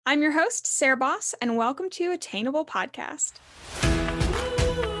I'm your host, Sarah Boss, and welcome to Attainable Podcast.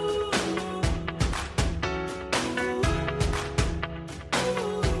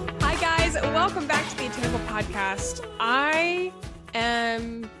 Hi, guys. Welcome back to the Attainable Podcast. I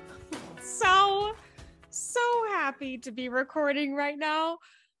am so happy to be recording right now.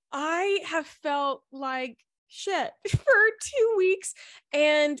 I have felt like shit for 2 weeks,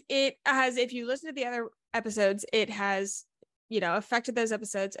 and it has, if you listen to the other episodes, it has affected those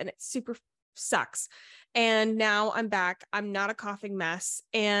episodes, and it super sucks. And now I'm back. I'm not a coughing mess.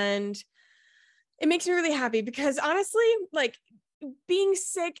 And it makes me really happy because honestly, like being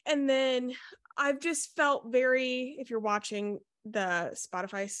sick, and then I've just felt if you're watching the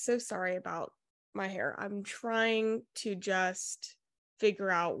Spotify, so sorry about my hair. I'm trying to just figure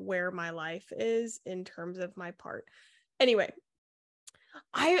out where my life is in terms of my part. Anyway,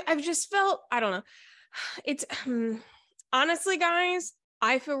 I've just felt, I don't know. It's, honestly, guys,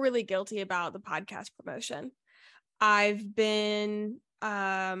 I feel really guilty about the podcast promotion. I've been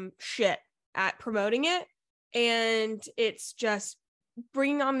shit at promoting it, and it's just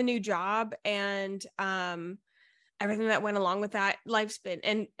bringing on the new job and everything that went along with that. Life's been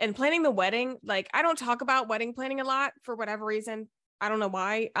and planning the wedding. Like, I don't talk about wedding planning a lot for whatever reason. I don't know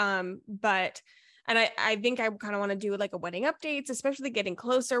why. But I think I kind of want to do like a wedding updates, especially getting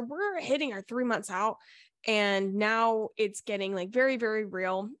closer. We're hitting our 3 months out. And now it's getting like very, very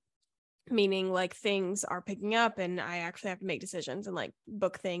real, meaning like things are picking up and I actually have to make decisions and like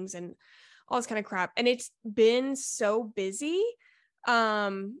book things and all this kind of crap. And it's been so busy.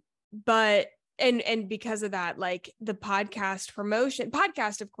 But because of that, like the podcast,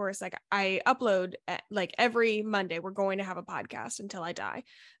 of course, like I upload like every Monday. We're going to have a podcast until I die.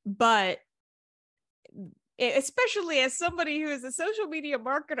 But especially as somebody who is a social media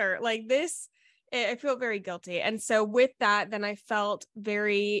marketer, like this, I feel very guilty. And so with that, then I felt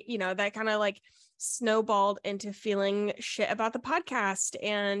very, that kind of like snowballed into feeling shit about the podcast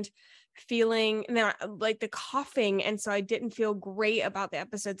and feeling like the coughing. And so I didn't feel great about the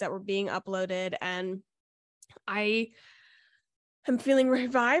episodes that were being uploaded. And I am feeling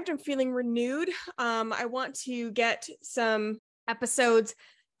revived. I'm feeling renewed. I want to get some episodes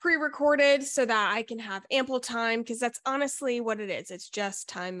pre-recorded so that I can have ample time, because that's honestly what it is. It's just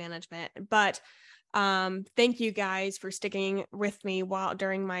time management. But thank you guys for sticking with me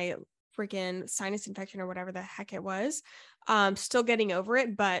during my freaking sinus infection or whatever the heck it was. Still getting over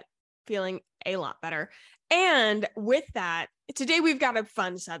it, but feeling a lot better. And with that, today we've got a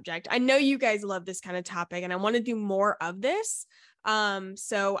fun subject. I know you guys love this kind of topic, and I want to do more of this.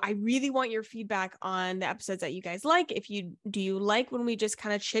 So I really want your feedback on the episodes that you guys like. Do you like when we just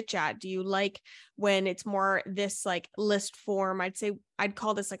kind of chit chat? Do you like when it's more this like list form? I'd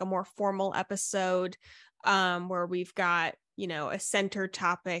call this like a more formal episode, where we've got, a center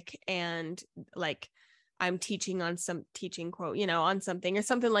topic and like I'm teaching on some teaching quote, on something or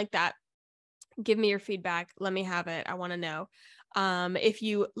something like that. Give me your feedback. Let me have it. I want to know. If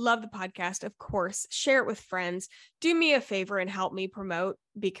you love the podcast, of course, share it with friends. Do me a favor and help me promote,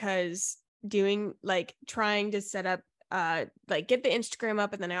 because trying to set up, get the Instagram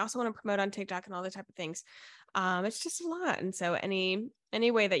up. And then I also want to promote on TikTok and all the type of things. It's just a lot. And so any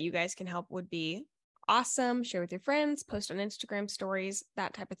way that you guys can help would be awesome. Share with your friends, post on Instagram stories,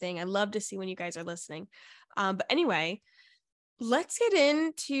 that type of thing. I love to see when you guys are listening. But anyway, let's get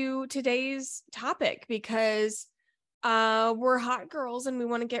into today's topic, because we're hot girls and we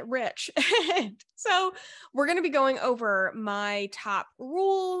want to get rich. So we're going to be going over my top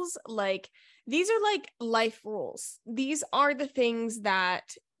rules. Like, these are like life rules. These are the things that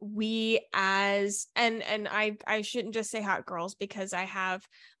we and I shouldn't just say hot girls, because I have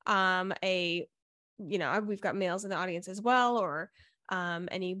we've got males in the audience as well, or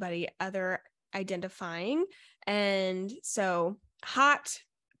anybody other identifying. And so hot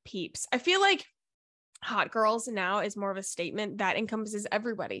peeps, I feel like hot girls now is more of a statement that encompasses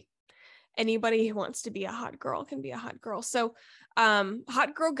everybody. Anybody who wants to be a hot girl can be a hot girl. So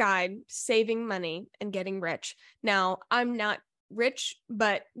hot girl guide, saving money and getting rich. Now, I'm not rich,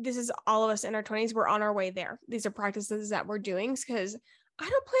 but this is all of us in our 20s. We're on our way there. These are practices that we're doing because I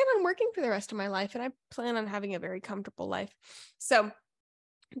don't plan on working for the rest of my life, and I plan on having a very comfortable life. So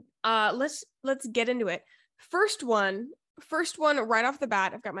let's get into it. First one right off the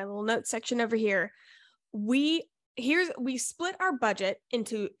bat, I've got my little note section over here. We split our budget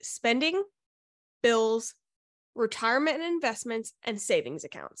into spending, bills, retirement and investments, and savings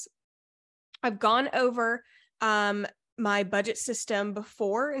accounts. I've gone over my budget system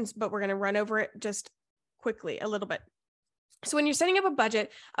before, but we're going to run over it just quickly a little bit. So when you're setting up a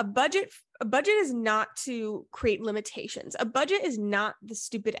budget is not to create limitations. A budget is not the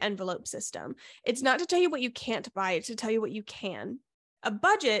stupid envelope system. It's not to tell you what you can't buy, it's to tell you what you can. A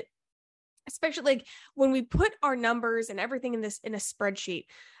budget, especially like when we put our numbers and everything in a spreadsheet,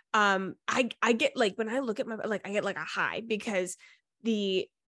 I get like, when I look at I get like a high, because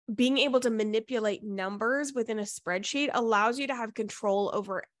being able to manipulate numbers within a spreadsheet allows you to have control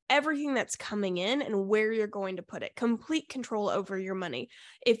over everything that's coming in and where you're going to put it. Complete control over your money.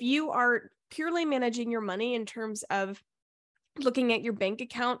 If you are purely managing your money in terms of looking at your bank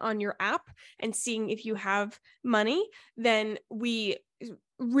account on your app and seeing if you have money, then we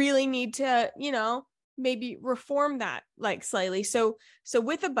really need to, maybe reform that like slightly. So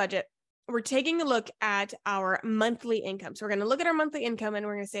with a budget, we're taking a look at our monthly income. So we're going to look at our monthly income and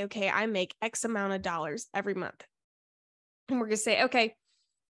we're going to say, okay, I make X amount of dollars every month. And we're going to say, okay,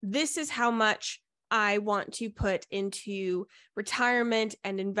 this is how much I want to put into retirement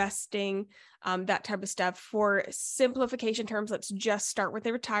and investing, that type of stuff. For simplification terms, let's just start with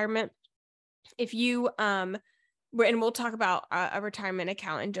the retirement. If you, and we'll talk about a retirement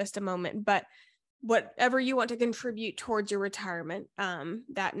account in just a moment, but whatever you want to contribute towards your retirement,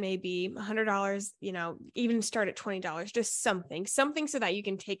 that may be $100, even start at $20, just something so that you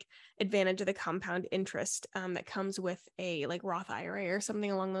can take advantage of the compound interest that comes with a like Roth IRA or something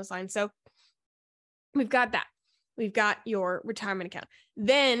along those lines. So we've got that. We've got your retirement account.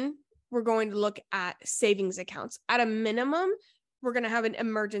 Then we're going to look at savings accounts. At a minimum, we're going to have an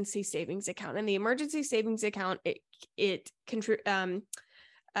emergency savings account, and the emergency savings account, it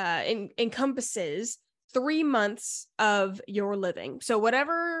encompasses 3 months of your living. So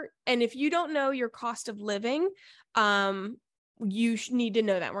whatever, and if you don't know your cost of living, you need to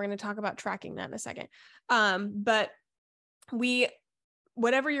know that. We're going to talk about tracking that in a second. But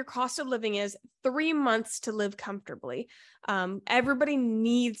whatever your cost of living is, 3 months to live comfortably. Everybody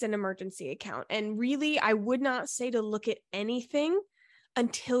needs an emergency account. And really, I would not say to look at anything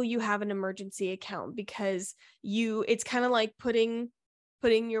until you have an emergency account, because it's kind of like putting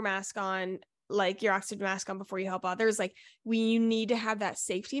your mask on, like your oxygen mask on before you help others. Like you need to have that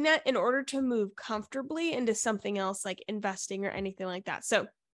safety net in order to move comfortably into something else like investing or anything like that. So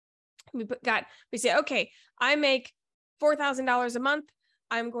we say, okay, I make $4,000 a month.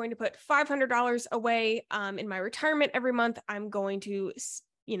 I'm going to put $500 away in my retirement every month. I'm going to,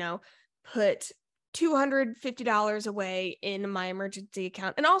 put $250 away in my emergency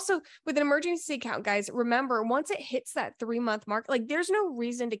account. And also with an emergency account, guys, remember, once it hits that 3-month mark, like there's no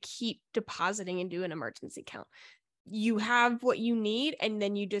reason to keep depositing into an emergency account. You have what you need, and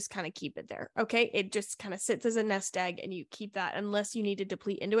then you just kind of keep it there. Okay. It just kind of sits as a nest egg, and you keep that unless you need to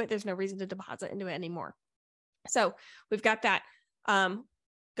deplete into it. There's no reason to deposit into it anymore. So we've got that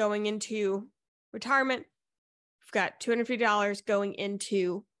going into retirement. We've got $250 going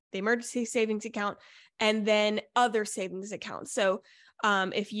into the emergency savings account, and then other savings accounts. So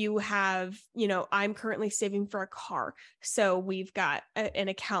if you have, I'm currently saving for a car. So we've got an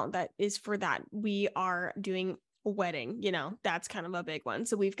account that is for that. We are doing a wedding, that's kind of a big one.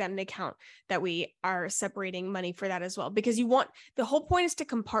 So we've got an account that we are separating money for that as well, because the whole point is to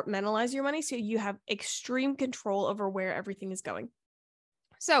compartmentalize your money so you have extreme control over where everything is going.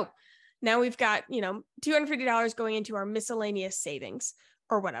 So now we've got, $250 going into our miscellaneous savings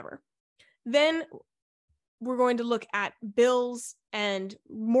or whatever. Then we're going to look at bills and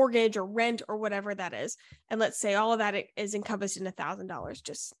mortgage or rent or whatever that is. And let's say all of that is encompassed in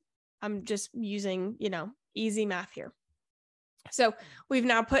 $1,000. I'm just using, easy math here. So we've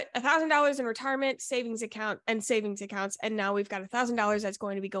now put $1,000 in retirement, savings account, and savings accounts. And now we've got $1,000 that's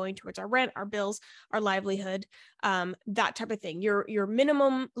going to be going towards our rent, our bills, our livelihood, that type of thing. Your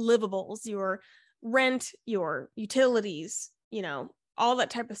minimum livables, your rent, your utilities, all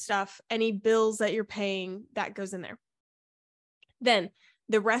that type of stuff, any bills that you're paying, that goes in there. Then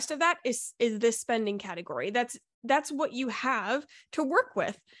the rest of that is this spending category. That's what you have to work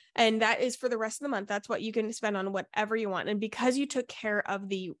with. And that is for the rest of the month. That's what you can spend on whatever you want. And because you took care of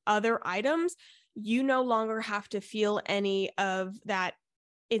the other items, you no longer have to feel any of that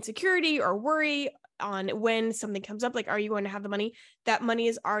insecurity or worry on when something comes up. Like, are you going to have the money? That money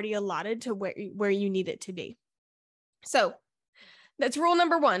is already allotted to where you need it to be. So that's rule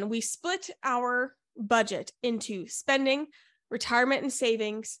number 1. We split our budget into spending, retirement and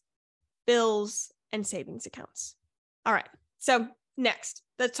savings, bills, and savings accounts. All right. So next,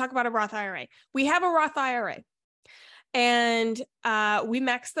 let's talk about a Roth IRA. We have a Roth IRA, and we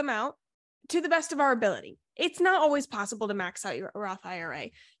max them out to the best of our ability. It's not always possible to max out your Roth IRA.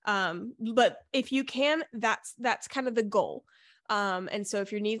 But if you can, that's kind of the goal. And so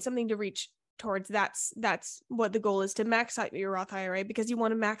if you need something to reach towards. That's what the goal is, to max out your Roth IRA, because you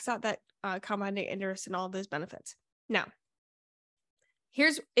want to max out that compounding interest and all of those benefits. Now,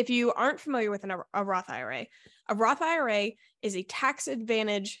 if you aren't familiar with a Roth IRA, a Roth IRA is a tax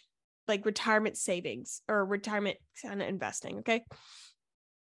advantage, like retirement savings or retirement kind of investing. Okay.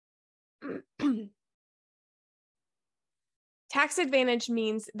 Tax advantage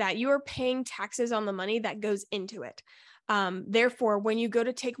means that you are paying taxes on the money that goes into it. Therefore, when you go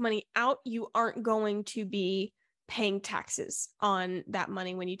to take money out, you aren't going to be paying taxes on that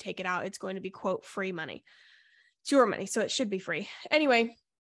money. When you take it out, it's going to be, quote, free money. It's your money, so it should be free. Anyway,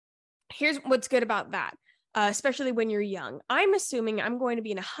 here's what's good about that, especially when you're young. I'm assuming I'm going to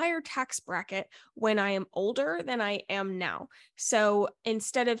be in a higher tax bracket when I am older than I am now. So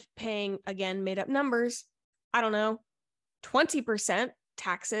instead of paying, again, made up numbers, I don't know, 20%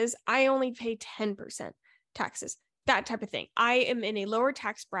 taxes, I only pay 10% taxes, that type of thing. I am in a lower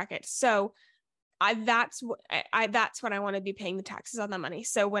tax bracket. So that's what I want to be paying the taxes on that money.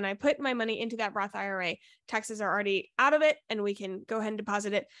 So when I put my money into that Roth IRA, taxes are already out of it and we can go ahead and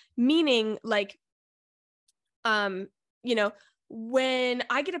deposit it. Meaning, like, when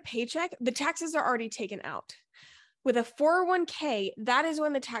I get a paycheck, the taxes are already taken out. With a 401k, that is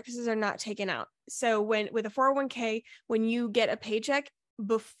when the taxes are not taken out. So with a 401k, when you get a paycheck,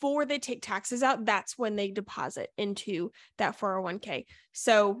 before they take taxes out, that's when they deposit into that 401k.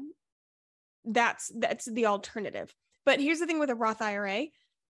 So that's the alternative. But here's the thing with a Roth IRA,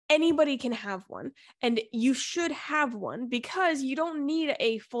 anybody can have one, and you should have one, because you don't need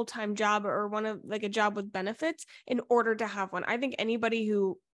a full-time job or a job with benefits in order to have one. I think everybody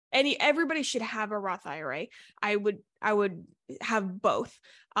should have a Roth IRA. I would have both.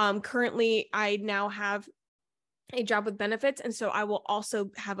 Currently, I now have a job with benefits, and so I will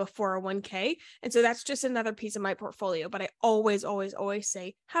also have a 401k. And so that's just another piece of my portfolio. But I always, always, always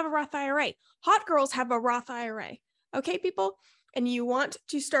say, have a Roth IRA. Hot girls have a Roth IRA. Okay, people? And you want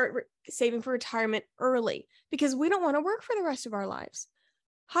to start saving for retirement early, because we don't want to work for the rest of our lives.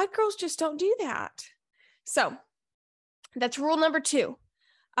 Hot girls just don't do that. So that's rule number 2.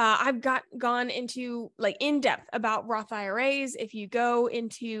 I've gone into in depth about Roth IRAs. If you go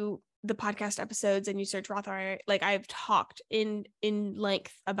into the podcast episodes and you search Roth IRA, I've talked in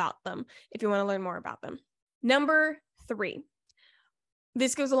length about them if you want to learn more about them. Number 3,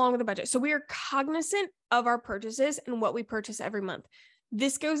 this goes along with the budget. So we are cognizant of our purchases and what we purchase every month.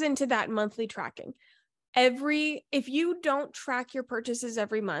 This goes into that monthly tracking. If you don't track your purchases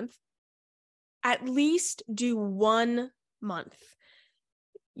every month, at least do 1 month.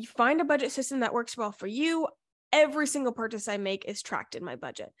 You find a budget system that works well for you. Every single purchase I make is tracked in my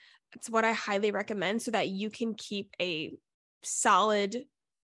budget. It's what I highly recommend, so that you can keep a solid,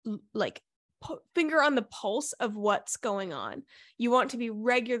 finger on the pulse of what's going on. You want to be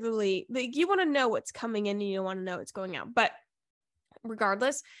regularly, you want to know what's coming in and you want to know what's going out. But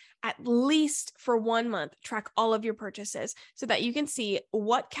regardless, at least for 1 month, track all of your purchases so that you can see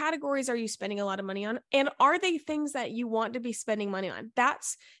what categories are you spending a lot of money on, and are they things that you want to be spending money on.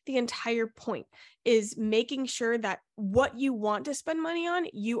 That's the entire point, is making sure that what you want to spend money on,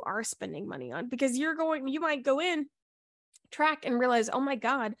 you are spending money on, because you might go in, track, and realize, oh my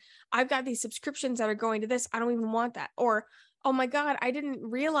God, I've got these subscriptions that are going to this. I don't even want that. Or, oh my God, I didn't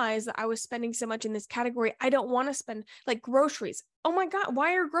realize that I was spending so much in this category. I don't want to spend, groceries. Oh my God,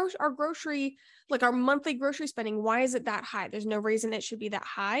 why are our grocery, our monthly grocery spending, why is it that high? There's no reason it should be that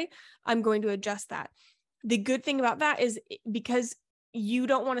high. I'm going to adjust that. The good thing about that is, because you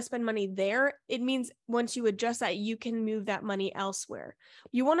don't want to spend money there, it means once you adjust that, you can move that money elsewhere.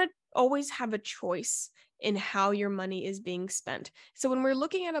 You want to always have a choice in how your money is being spent. So when we're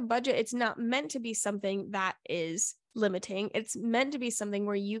looking at a budget, it's not meant to be something that is limiting. It's meant to be something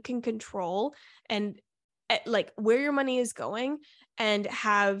where you can control and where your money is going, and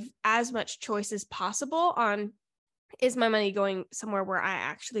have as much choice as possible on, is my money going somewhere where I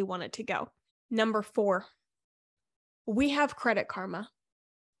actually want it to go? Number 4, we have Credit Karma.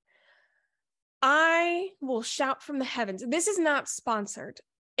 I will shout from the heavens. This is not sponsored.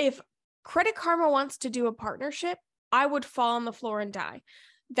 If Credit Karma wants to do a partnership, I would fall on the floor and die.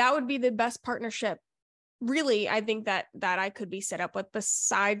 That would be the best partnership, really, I think that I could be set up with,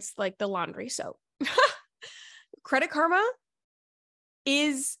 besides the laundry soap. Credit Karma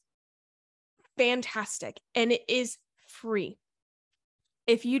is fantastic, and it is free.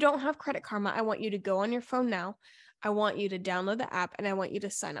 If you don't have Credit Karma, I want you to go on your phone now. I want you to download the app, and I want you to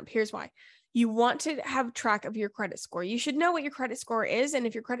sign up. Here's why. You want to have track of your credit score. You should know what your credit score is. And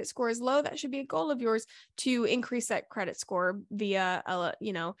if your credit score is low, that should be a goal of yours to increase that credit score via,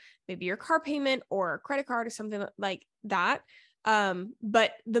 maybe your car payment or a credit card or something like that.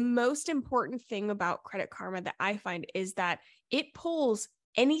 But the most important thing about Credit Karma that I find is that it pulls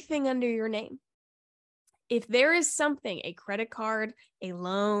anything under your name. If there is something, a credit card, a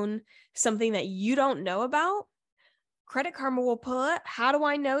loan, something that you don't know about, Credit Karma will pull it. How do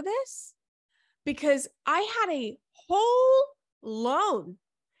I know this? Because I had a whole loan,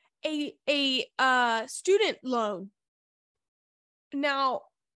 a student loan. Now,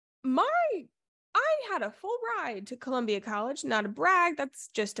 I had a full ride to Columbia College, not a brag. That's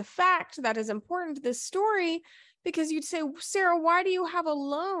just a fact that is important to this story, because you'd say, Sarah, why do you have a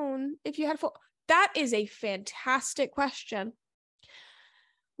loan if you had full? That is a fantastic question.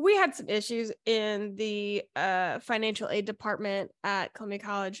 We had some issues in the financial aid department at Columbia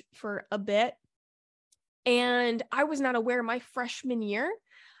College for a bit. And I was not aware my freshman year.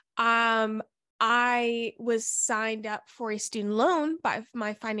 I was signed up for a student loan by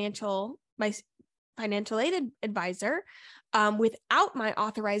my financial aid advisor without my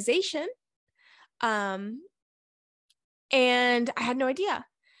authorization. And I had no idea.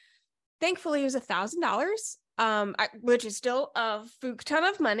 Thankfully, it was $1,000, which is still a fuck ton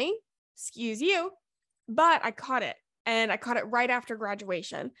of money, excuse you, but I caught it, and I caught it right after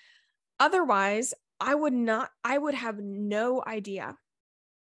graduation. Otherwise, I would have no idea.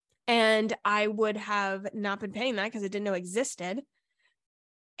 And I would have not been paying that because I didn't know existed.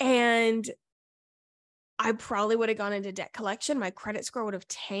 And I probably would have gone into debt collection. My credit score would have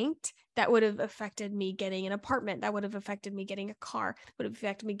tanked. That would have affected me getting an apartment. That would have affected me getting a car. Would have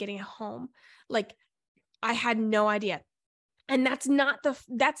affected me getting a home. Like, I had no idea. And that's not the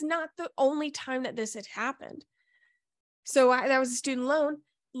only time that this had happened. So that was a student loan.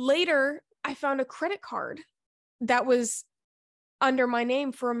 Later, I found a credit card that was under my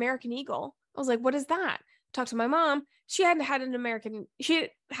name for American Eagle. I was like, what is that? Talked to my mom. She had American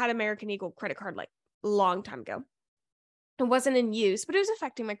Eagle credit card like a long time ago. It wasn't in use, but it was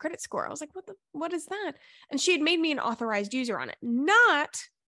affecting my credit score. I was like, what is that? And she had made me an authorized user on it. Not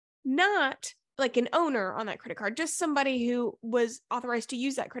like an owner on that credit card, just somebody who was authorized to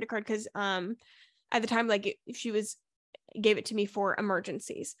use that credit card because at the time, like, if she gave it to me for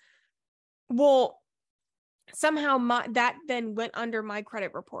emergencies. Well, somehow that then went under my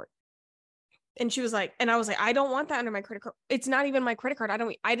credit report. And she was like, and I was like, I don't want that under my credit card. It's not even my credit card.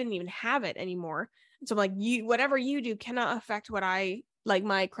 I didn't even have it anymore. And so I'm like, whatever you do cannot affect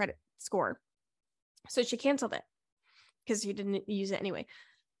my credit score. So she canceled it because she didn't use it anyway.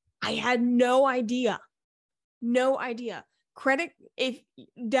 I had no idea. Download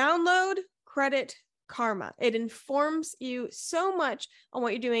Credit Karma. It informs you so much on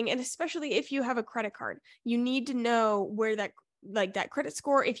what you're doing. And especially if you have a credit card, you need to know where that credit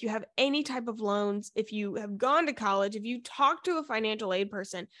score, if you have any type of loans, if you have gone to college, if you talk to a financial aid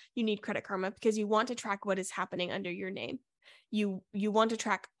person, you need Credit Karma because you want to track what is happening under your name. You want to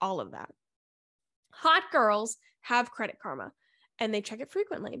track all of that. Hot girls have Credit Karma and they check it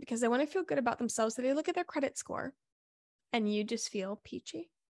frequently because they want to feel good about themselves. So they look at their credit score and you just feel peachy.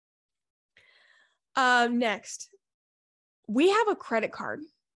 Next, we have a credit card.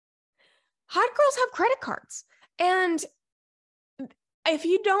 Hot girls have credit cards. And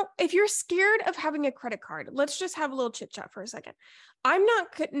if you're scared of having a credit card, let's just have a little chit chat for a second.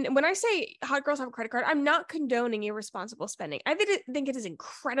 When I say hot girls have a credit card, I'm not condoning irresponsible spending. I think it is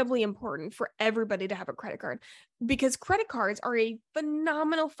incredibly important for everybody to have a credit card because credit cards are a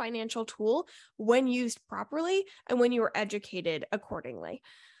phenomenal financial tool when used properly and when you are educated accordingly.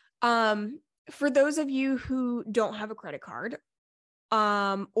 For those of you who don't have a credit card,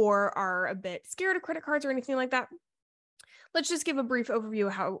 or are a bit scared of credit cards or anything like that, let's just give a brief overview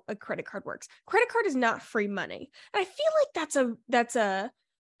of how a credit card works. Credit card is not free money. And I feel like that's a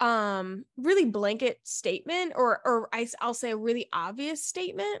really blanket statement, or I'll say a really obvious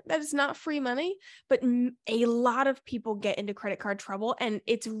statement that it's not free money, but a lot of people get into credit card trouble, and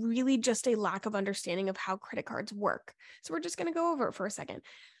it's really just a lack of understanding of how credit cards work. So we're just going to go over it for a second.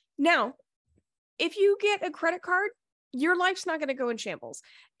 Now, if you get a credit card, your life's not going to go in shambles.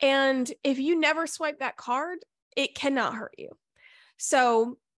 And if you never swipe that card, it cannot hurt you.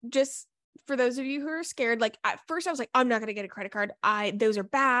 So just for those of you who are scared, like at first I was like, I'm not going to get a credit card. Those are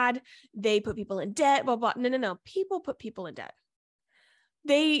bad. They put people in debt, blah, blah. No. People put people in debt.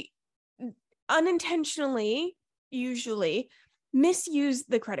 They unintentionally usually misuse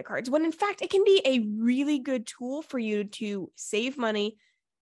the credit cards when in fact it can be a really good tool for you to save money,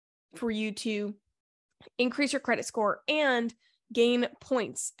 for you to increase your credit score and gain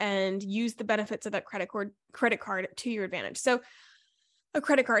points and use the benefits of that credit card to your advantage. So a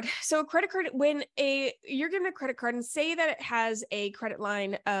credit card, when you're given a credit card and say that it has a credit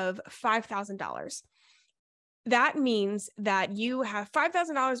line of $5,000, that means that you have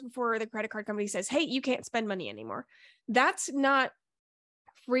 $5,000 before the credit card company says, hey, you can't spend money anymore. That's not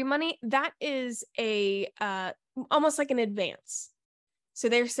free money. That is almost like an advance. So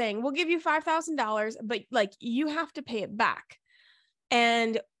they're saying, we'll give you $5,000, but like you have to pay it back.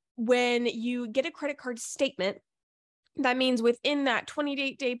 And when you get a credit card statement, that means within that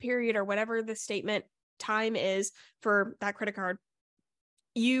 28-day period or whatever the statement time is for that credit card,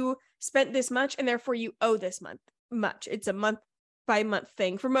 you spent this much and therefore you owe this much. It's a month by month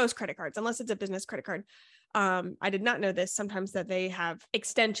thing for most credit cards, unless it's a business credit card. I did not know this, sometimes that they have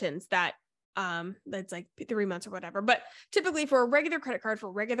extensions that that's like 3 months or whatever. But typically for a regular credit card for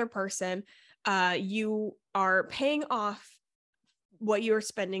a regular person, you are paying off what you're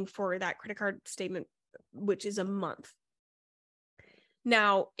spending for that credit card statement, which is a month.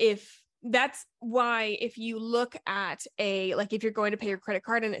 Now, that's why if you look at if you're going to pay your credit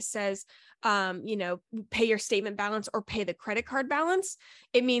card and it says, pay your statement balance or pay the credit card balance,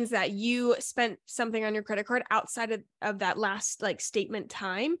 it means that you spent something on your credit card outside of that last statement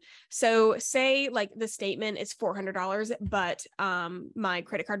time. So say the statement is $400, but my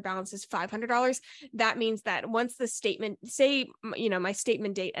credit card balance is $500. That means that once the statement, my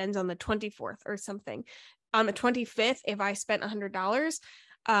statement date ends on the 24th or something, on the 25th, if I spent $100,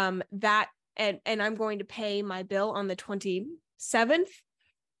 that and I'm going to pay my bill on the 27th,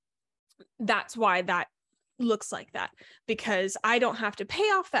 that's why that looks like that, because I don't have to pay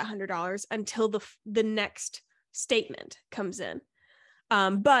off that $100 until the next statement comes in.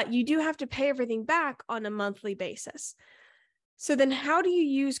 But you do have to pay everything back on a monthly basis. So then how do you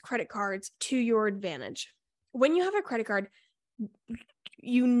use credit cards to your advantage? When you have a credit card,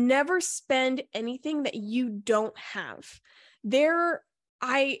 you never spend anything that you don't have.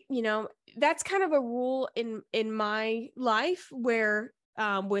 That's kind of a rule in my life where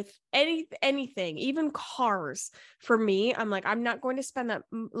with anything, even cars, for me, I'm like, I'm not going to spend that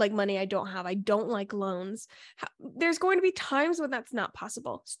money I don't have. I don't like loans. There's going to be times when that's not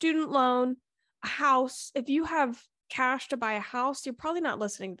possible. Student loan, a house. If you have cash to buy a house, you're probably not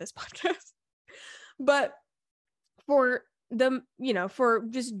listening to this podcast. But for for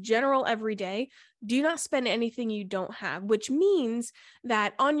just general everyday, do not spend anything you don't have, which means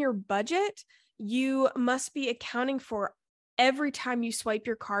that on your budget, you must be accounting for every time you swipe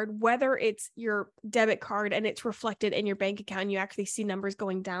your card, whether it's your debit card and it's reflected in your bank account and you actually see numbers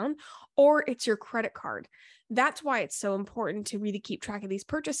going down, or it's your credit card. That's why it's so important to really keep track of these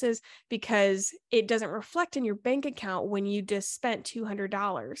purchases, because it doesn't reflect in your bank account when you just spent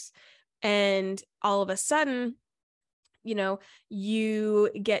 $200 and all of a sudden, you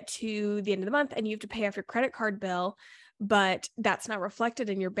get to the end of the month and you have to pay off your credit card bill, but that's not reflected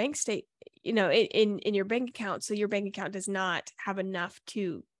in your bank in your bank account. So your bank account does not have enough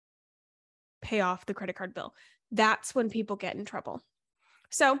to pay off the credit card bill. That's when people get in trouble.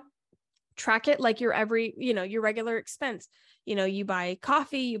 So track it like your your regular expense. You buy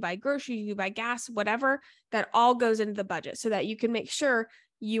coffee, you buy groceries, you buy gas, whatever, that all goes into the budget so that you can make sure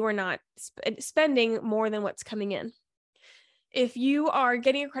you are not spending more than what's coming in. If you are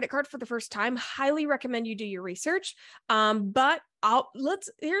getting a credit card for the first time, highly recommend you do your research. But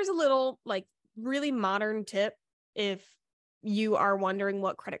here's a little really modern tip. If you are wondering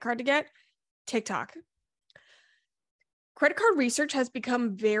what credit card to get, TikTok. Credit card research has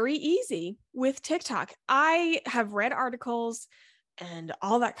become very easy with TikTok. I have read articles and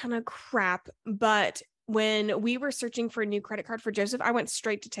all that kind of crap, but when we were searching for a new credit card for Joseph, I went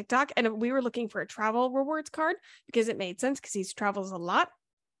straight to TikTok and we were looking for a travel rewards card because it made sense because he travels a lot.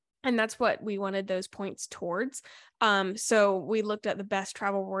 And that's what we wanted those points towards. So we looked at the best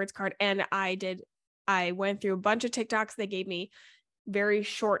travel rewards card and I went through a bunch of TikToks. They gave me very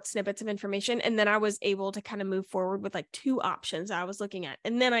short snippets of information. And then I was able to kind of move forward with 2 options I was looking at.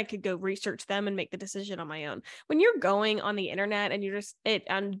 And then I could go research them and make the decision on my own. When you're going on the internet and you're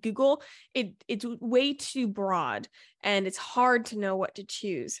on Google, it's way too broad and it's hard to know what to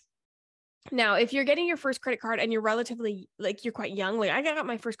choose. Now, if you're getting your first credit card and you're relatively you're quite young, I got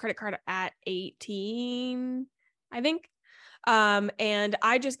my first credit card at 18, I think. And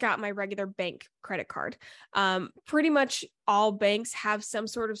I just got my regular bank credit card. Pretty much all banks have some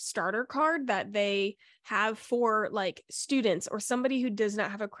sort of starter card that they have for students or somebody who does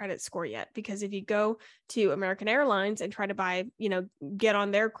not have a credit score yet. Because if you go to American Airlines and try to buy, get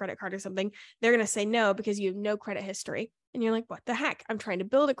on their credit card or something, they're going to say no because you have no credit history. And you're like, what the heck? I'm trying to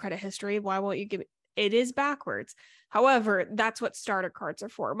build a credit history. Why won't you give it? It is backwards. However, that's what starter cards are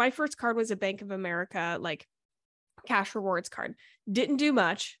for. My first card was a Bank of America, cash rewards card. Didn't do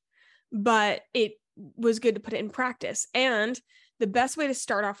much, but it was good to put it in practice. And the best way to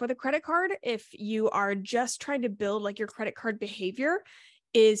start off with a credit card, if you are just trying to build like your credit card behavior,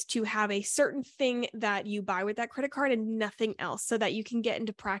 is to have a certain thing that you buy with that credit card and nothing else, so that you can get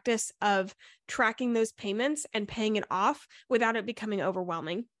into practice of tracking those payments and paying it off without it becoming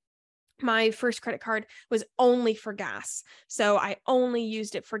overwhelming. My first credit card was only for gas. So I only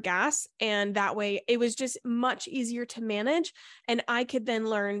used it for gas. And that way it was just much easier to manage. And I could then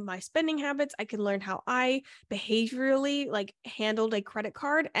learn my spending habits. I could learn how I behaviorally like handled a credit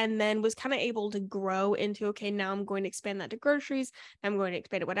card, and then was kind of able to grow into, okay, now I'm going to expand that to groceries. I'm going to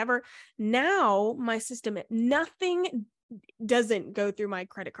expand it, whatever. Now my system, nothing doesn't go through my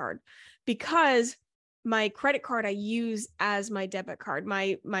credit card, because my credit card I use as my debit card.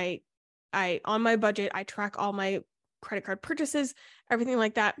 On my budget, I track all my credit card purchases, everything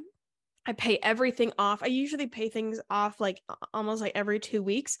like that. I pay everything off. I usually pay things off like almost like every 2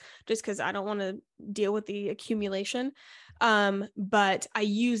 weeks, just because I don't want to deal with the accumulation. But I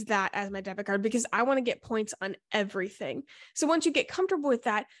use that as my debit card because I want to get points on everything. So once you get comfortable with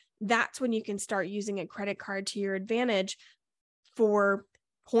that, that's when you can start using a credit card to your advantage for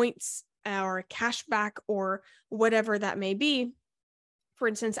points or cash back or whatever that may be. For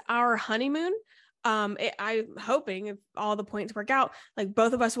instance, our honeymoon, I'm hoping if all the points work out, like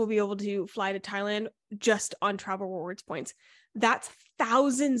both of us will be able to fly to Thailand just on travel rewards points. That's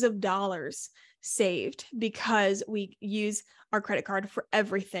thousands of dollars saved because we use our credit card for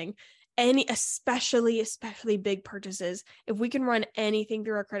everything. Especially big purchases. If we can run anything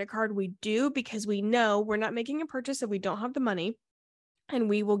through our credit card, we do, because we know we're not making a purchase if we don't have the money, and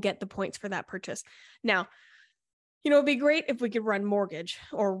we will get the points for that purchase. Now, it'd be great if we could run mortgage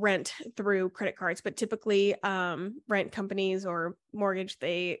or rent through credit cards, but typically rent companies or mortgage,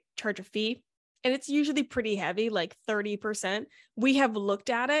 they charge a fee, and it's usually pretty heavy, like 30%. We have looked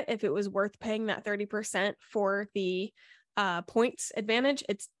at it, if it was worth paying that 30% for the points advantage.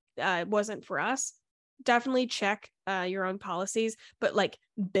 It wasn't for us. Definitely check your own policies, but like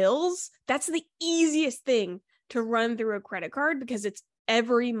bills, that's the easiest thing to run through a credit card because it's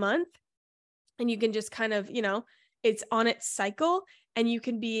every month, and you can just kind of, it's on its cycle, and you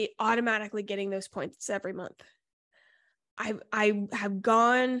can be automatically getting those points every month. I have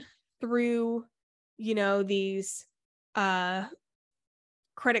gone through, these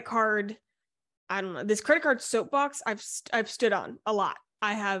credit card, I don't know, this credit card soapbox I've stood on a lot.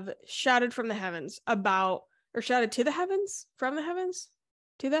 I have shouted from the heavens about, or shouted to the heavens, from the heavens,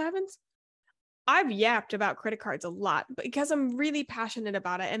 to the heavens. I've yapped about credit cards a lot because I'm really passionate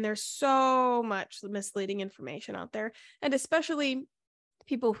about it. And there's so much misleading information out there. And especially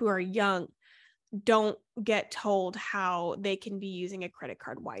people who are young don't get told how they can be using a credit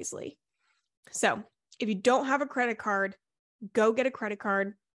card wisely. So if you don't have a credit card, go get a credit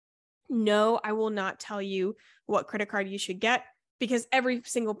card. No, I will not tell you what credit card you should get, because every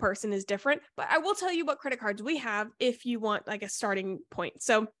single person is different. But I will tell you what credit cards we have if you want like a starting point.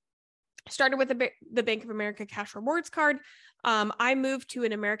 So started with the Bank of America Cash Rewards card. I moved to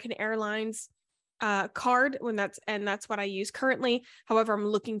an American Airlines card that's what I use currently. However, I'm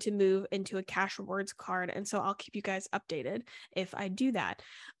looking to move into a Cash Rewards card, and so I'll keep you guys updated if I do that.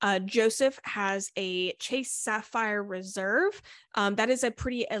 Joseph has a Chase Sapphire Reserve. That is a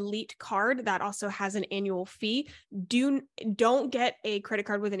pretty elite card that also has an annual fee. Don't get a credit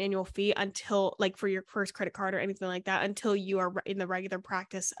card with an annual fee until, like, for your first credit card or anything like that, until you are in the regular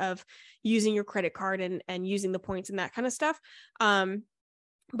practice of using your credit card and using the points and that kind of stuff.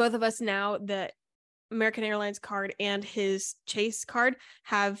 Both of us now, the American Airlines card and his Chase card,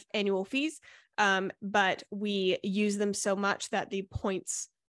 have annual fees, but we use them so much that the points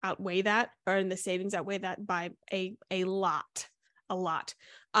outweigh that, or in the savings outweigh that by a lot.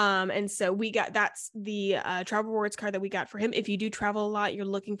 And so that's the travel rewards card that we got for him. If you do travel a lot, you're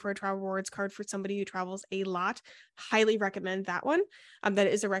looking for a travel rewards card for somebody who travels a lot, highly recommend that one. That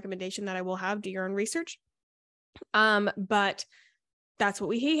is a recommendation that I will have. Do your own research. But that's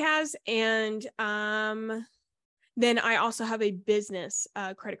what he has. And then I also have a business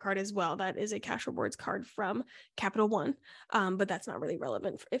credit card as well. That is a Cash Rewards card from Capital One. But that's not really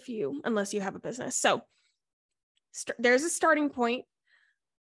relevant unless you have a business. So there's a starting point.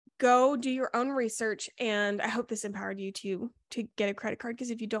 Go do your own research. And I hope this empowered you to get a credit card,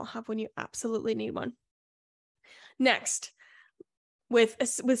 because if you don't have one, you absolutely need one. Next, with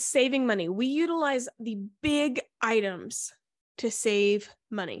saving money, we utilize the big items to save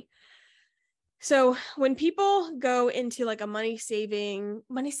money. So when people go into like a money saving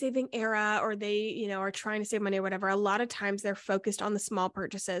era, or they, are trying to save money or whatever, a lot of times they're focused on the small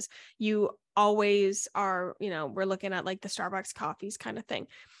purchases. You always are, we're looking at like the Starbucks coffees kind of thing.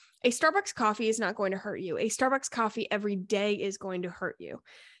 A Starbucks coffee is not going to hurt you. A Starbucks coffee every day is going to hurt you.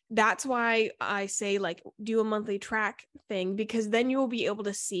 That's why I say like do a monthly track thing, because then you will be able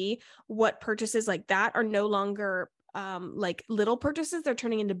to see what purchases like that are no longer like little purchases, they're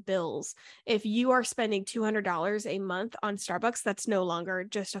turning into bills. If you are spending $200 a month on Starbucks, that's no longer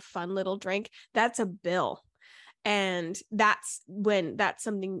just a fun little drink. That's a bill. And that's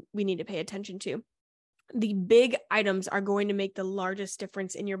something we need to pay attention to. The big items are going to make the largest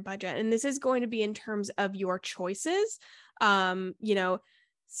difference in your budget. And this is going to be in terms of your choices. You know,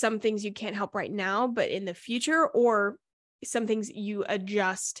 some things you can't help right now, but in the future, or some things you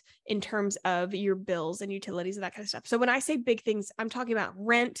adjust in terms of your bills and utilities and that kind of stuff. So when I say big things, I'm talking about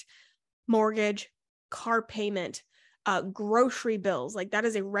rent, mortgage, car payment, grocery bills. Like that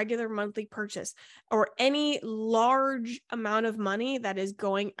is a regular monthly purchase, or any large amount of money that is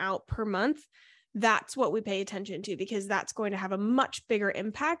going out per month. That's what we pay attention to, because that's going to have a much bigger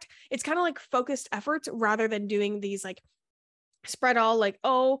impact. It's kind of like focused efforts rather than doing these like spread all like,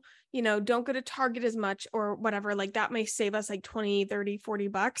 oh, you know, don't go to Target as much or whatever. Like that may save us like 20, 30, 40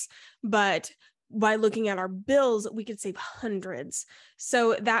 bucks. But by looking at our bills, we could save hundreds.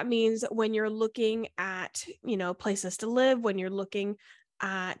 So that means when you're looking at, you know, places to live, when you're looking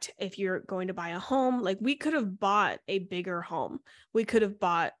at if you're going to buy a home, like we could have bought a bigger home. We could have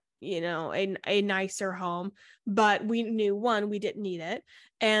bought, you know, a nicer home, but we knew, one, we didn't need it.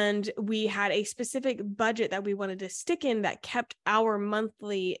 And we had a specific budget that we wanted to stick in that kept our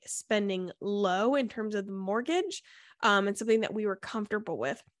monthly spending low in terms of the mortgage, and something that we were comfortable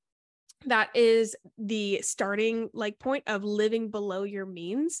with. That is the starting like point of living below your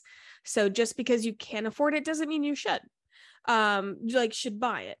means. So just because you can't afford it doesn't mean you should, should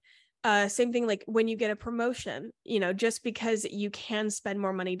buy it. Same thing, like when you get a promotion, you know, just because you can spend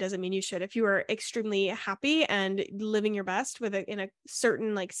more money doesn't mean you should. If you are extremely happy and living your best in a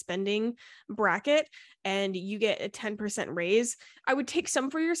certain like spending bracket and you get a 10% raise, I would take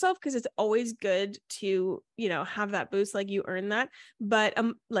some for yourself, because it's always good to, you know, have that boost, like you earn that, but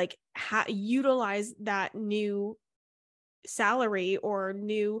utilize that new salary or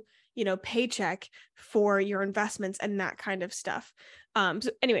new, you know, paycheck for your investments and that kind of stuff. So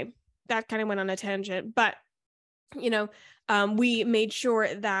anyway, that kind of went on a tangent, but you know, we made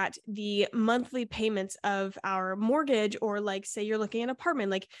sure that the monthly payments of our mortgage, or like say you're looking at an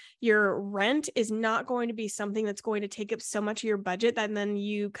apartment, like your rent is not going to be something that's going to take up so much of your budget that then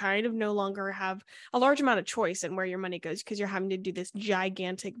you kind of no longer have a large amount of choice in where your money goes, because you're having to do this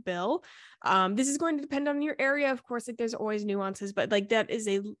gigantic bill. This is going to depend on your area, of course, like there's always nuances, but like that is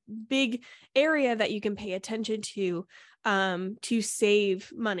a big area that you can pay attention to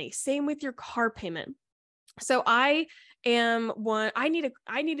save money. Same with your car payment. So I need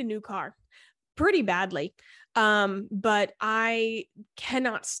a new car pretty badly. But I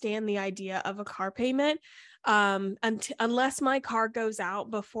cannot stand the idea of a car payment. Unless my car goes out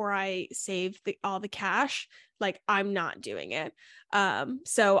before I save all the cash, like I'm not doing it.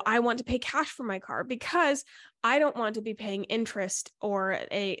 So I want to pay cash for my car, because I don't want to be paying interest or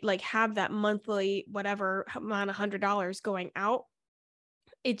have that monthly, whatever amount of $100 going out.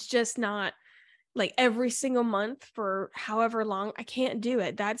 It's just not like every single month for however long. I can't do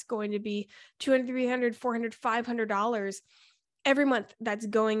it. That's going to be $200, $300, $400, $500 every month that's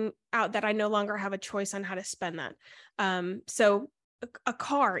going out that I no longer have a choice on how to spend that. So a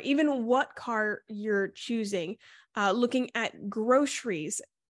car, even what car you're choosing, looking at groceries.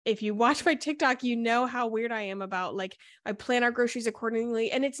 If you watch my TikTok, you know how weird I am about like, I plan our groceries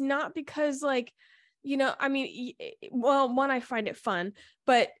accordingly. And it's not because like, you know, I mean, well, one, I find it fun,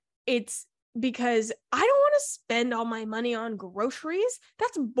 but it's because I don't want to spend all my money on groceries.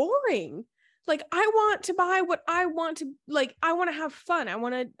 That's boring. Like I want to buy what I want to, like, I want to have fun. I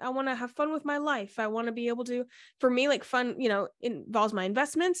want to have fun with my life. I want to be able to, for me, like fun, you know, involves my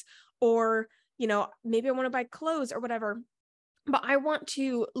investments, or, you know, maybe I want to buy clothes or whatever, but I want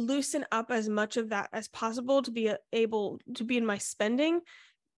to loosen up as much of that as possible to be able to be in my spending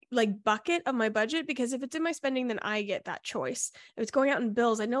like bucket of my budget, because if it's in my spending, then I get that choice. If it's going out in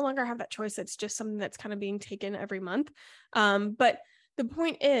bills, I no longer have that choice. It's just something that's kind of being taken every month. But the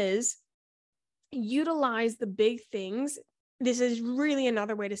point is, utilize the big things. This is really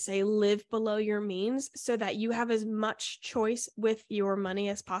another way to say live below your means, so that you have as much choice with your money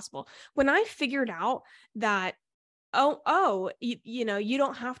as possible. When I figured out that you know, you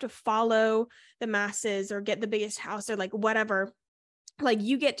don't have to follow the masses or get the biggest house or like whatever, like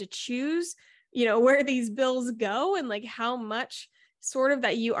you get to choose, you know, where these bills go and like how much sort of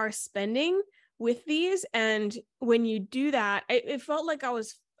that you are spending with these. And when you do that, it felt like I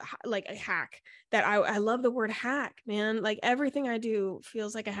was like a hack that I love the word hack, man. Like everything I do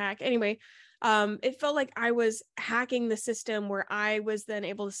feels like a hack. Anyway, it felt like I was hacking the system where I was then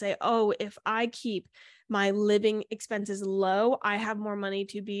able to say, oh, if I keep my living expenses low, I have more money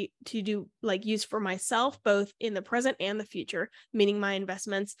to do like use for myself, both in the present and the future, meaning my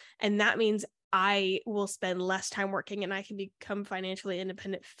investments. And that means I will spend less time working and I can become financially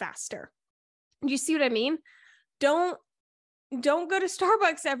independent faster. You see what I mean? Don't go to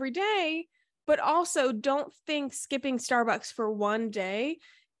Starbucks every day, but also don't think skipping Starbucks for one day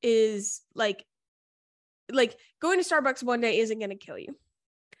is like going to Starbucks one day isn't going to kill you.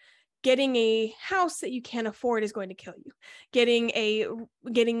 Getting a house that you can't afford is going to kill you. Getting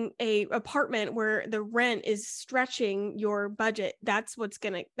a apartment where the rent is stretching your budget, that's what's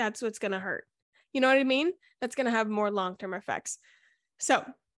going to hurt. You know what I mean? That's going to have more long-term effects. So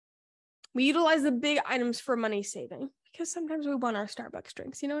we utilize the big items for money saving because sometimes we want our Starbucks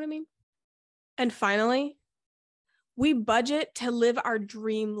drinks. You know what I mean? And finally, we budget to live our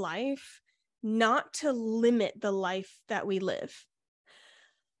dream life, not to limit the life that we live.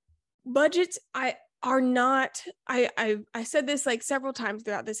 Budgets are not, I said this like several times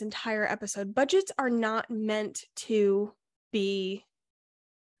throughout this entire episode, budgets are not meant to be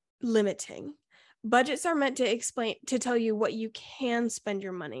limiting. Budgets are meant to tell you what you can spend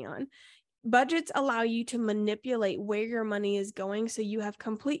your money on. Budgets allow you to manipulate where your money is going so you have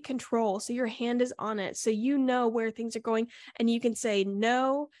complete control, so your hand is on it, so you know where things are going and you can say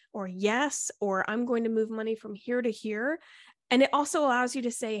no or yes, or I'm going to move money from here to here. And it also allows you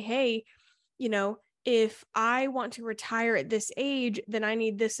to say, hey, you know, if I want to retire at this age, then I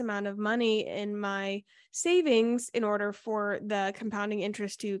need this amount of money in my savings in order for the compounding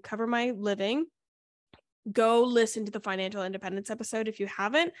interest to cover my living. Go listen to the financial independence episode if you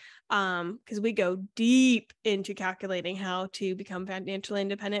haven't, because we go deep into calculating how to become financially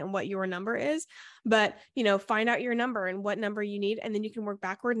independent and what your number is. But, you know, find out your number and what number you need, and then you can work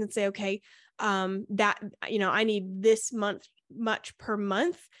backwards and say, okay, that, you know, I need this much per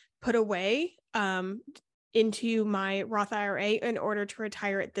month put away into my Roth IRA in order to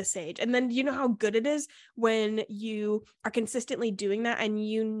retire at this age. And then you know how good it is when you are consistently doing that and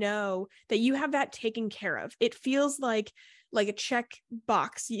you know that you have that taken care of. It feels like a check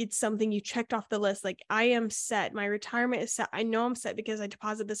box. It's something you checked off the list. Like, I am set. My retirement is set. I know I'm set because I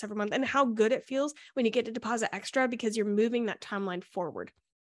deposit this every month. And how good it feels when you get to deposit extra because you're moving that timeline forward.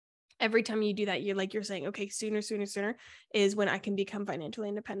 Every time you do that, you're saying, okay, sooner is when I can become financially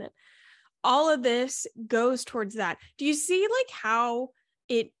independent. All of this goes towards that. Do you see like how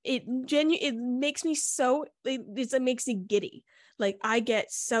it makes me so, it makes me giddy. Like, I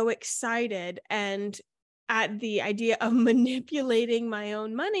get so excited and at the idea of manipulating my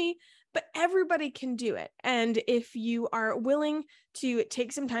own money, but everybody can do it. And if you are willing to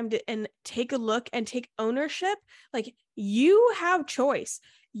take some time to and take a look and take ownership, like, you have choice.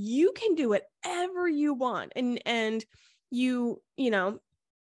 You can do whatever you want. And you know,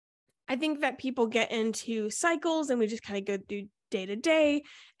 I think that people get into cycles and we just kind of go through day to day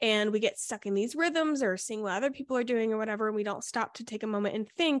and we get stuck in these rhythms or seeing what other people are doing or whatever. And we don't stop to take a moment and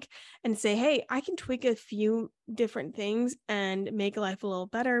think and say, hey, I can tweak a few different things and make life a little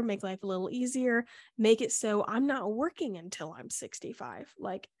better, make life a little easier, make it so I'm not working until I'm 65.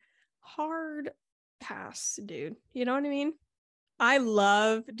 Like, hard pass, dude. You know what I mean? I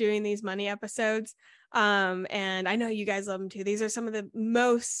love doing these money episodes. And I know you guys love them too. These are some of the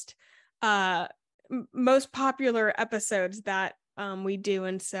most popular episodes that we do,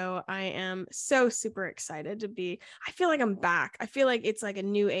 and so I am so super excited I feel like I'm back. I feel like it's like a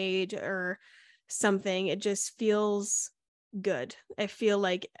new age or something. It just feels good. I feel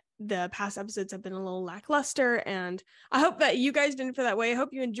like the past episodes have been a little lackluster, and I hope that you guys didn't feel that way. I hope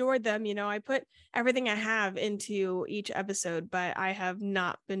you enjoyed them. You know, I put everything I have into each episode, but I have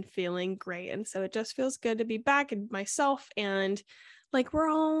not been feeling great, and so it just feels good to be back in myself, and like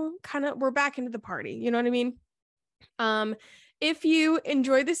we're back into the party. You know what I mean? If you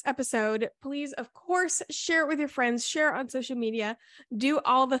enjoyed this episode, please, of course, share it with your friends, share it on social media, do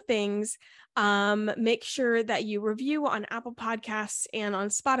all the things. Make sure that you review on Apple Podcasts and on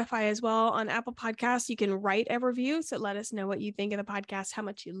Spotify as well. On Apple Podcasts, you can write a review. So let us know what you think of the podcast, how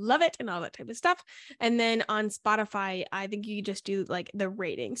much you love it, and all that type of stuff. And then on Spotify, I think you just do like the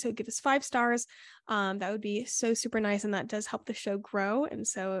rating. So give us 5 stars. That would be so super nice. And that does help the show grow. And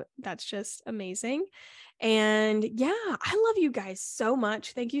so that's just amazing. And yeah, I love you guys so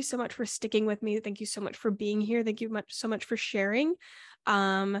much. Thank you so much for sticking with me. Thank you so much for being here. Thank you so much for sharing.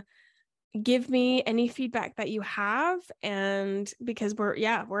 Give me any feedback that you have. And because we're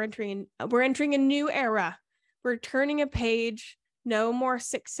entering a new era. We're turning a page no more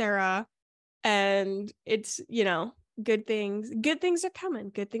sick Sarah. And it's, good things are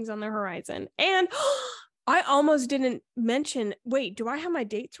coming, good things on the horizon. And I almost didn't mention, wait, do I have my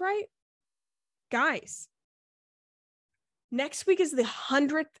dates right? Guys, next week is the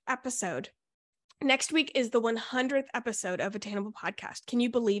 100th episode. Next week is the 100th episode of Attainable Podcast. Can you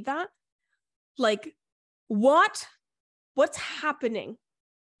believe that? Like, what's happening?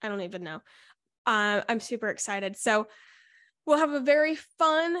 I don't even know. I'm super excited. So we'll have a very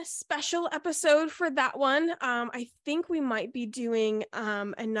fun special episode for that one. I think we might be doing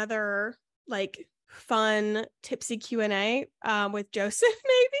another like fun tipsy Q&A with Joseph,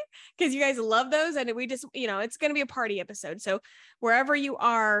 maybe, because you guys love those. And we just, it's going to be a party episode. So wherever you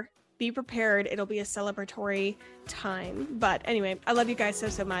are, be prepared. It'll be a celebratory time. But anyway, I love you guys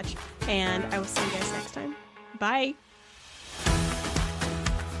so much. And I will see you guys next time. Bye.